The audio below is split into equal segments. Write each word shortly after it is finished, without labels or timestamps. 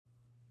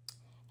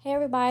Hey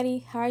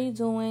everybody, how are you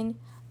doing?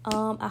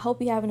 I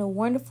hope you're having a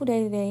wonderful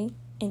day today.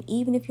 And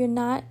even if you're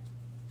not,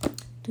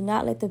 do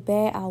not let the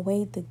bad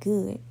outweigh the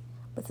good.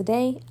 But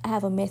today, I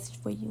have a message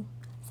for you.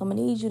 So I'm going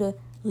to need you to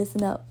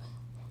listen up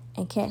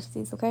and catch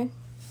this, okay?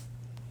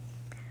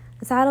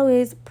 The title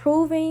is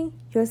Proving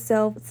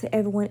Yourself to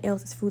Everyone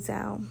Else is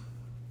Futile.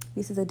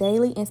 This is a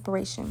daily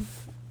inspiration.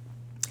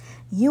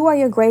 You are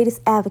your greatest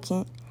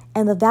advocate,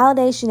 and the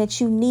validation that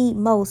you need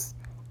most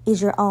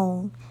is your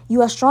own.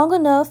 You are strong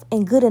enough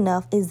and good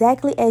enough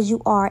exactly as you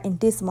are in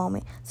this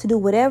moment to do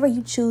whatever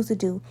you choose to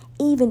do,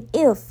 even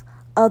if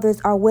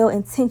others are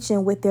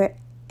well-intentioned with their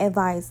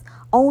advice.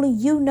 Only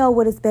you know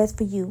what is best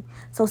for you.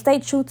 So stay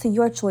true to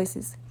your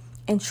choices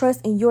and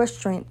trust in your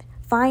strength.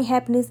 Find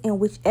happiness in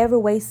whichever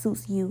way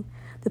suits you.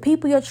 The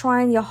people you're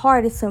trying your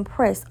hardest to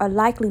impress are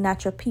likely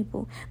not your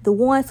people. The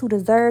ones who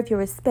deserve your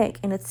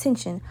respect and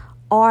attention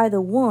are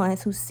the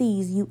ones who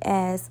sees you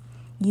as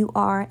you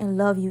are and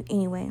love you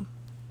anyway.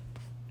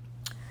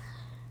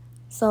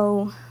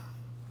 So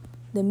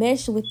the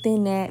message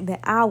within that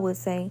I would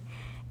say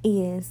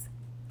is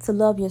to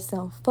love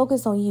yourself.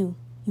 Focus on you.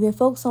 You've been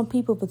focused on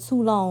people for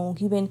too long.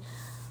 You've been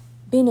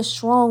being a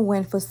strong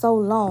one for so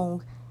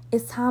long.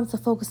 It's time to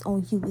focus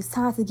on you. It's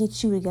time to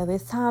get you together.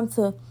 It's time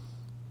to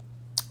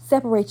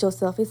separate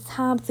yourself. It's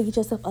time to get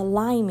yourself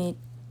alignment.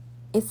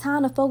 It's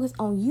time to focus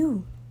on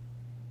you.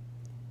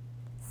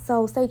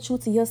 So stay true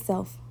to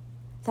yourself.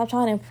 Stop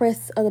trying to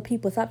impress other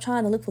people. Stop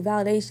trying to look for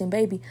validation,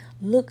 baby.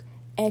 Look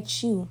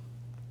at you.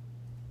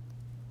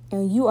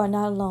 And you are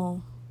not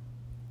alone.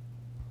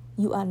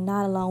 You are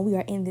not alone. We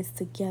are in this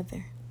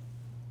together.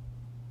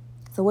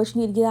 So what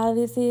you need to get out of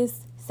this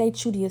is stay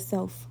true to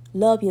yourself.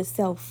 Love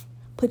yourself.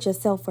 Put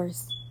yourself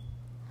first.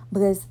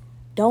 Because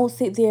don't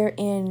sit there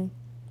and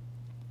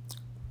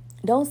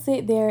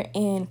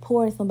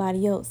pour into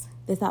somebody else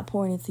that's not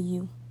pouring into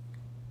you.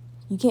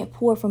 You can't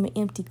pour from an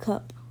empty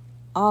cup.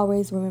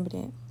 Always remember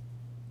that.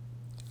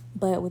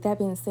 But with that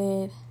being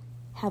said,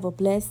 have a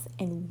blessed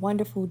and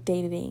wonderful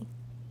day today.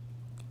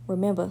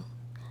 Remember,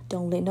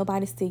 don't let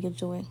nobody steal your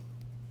joy.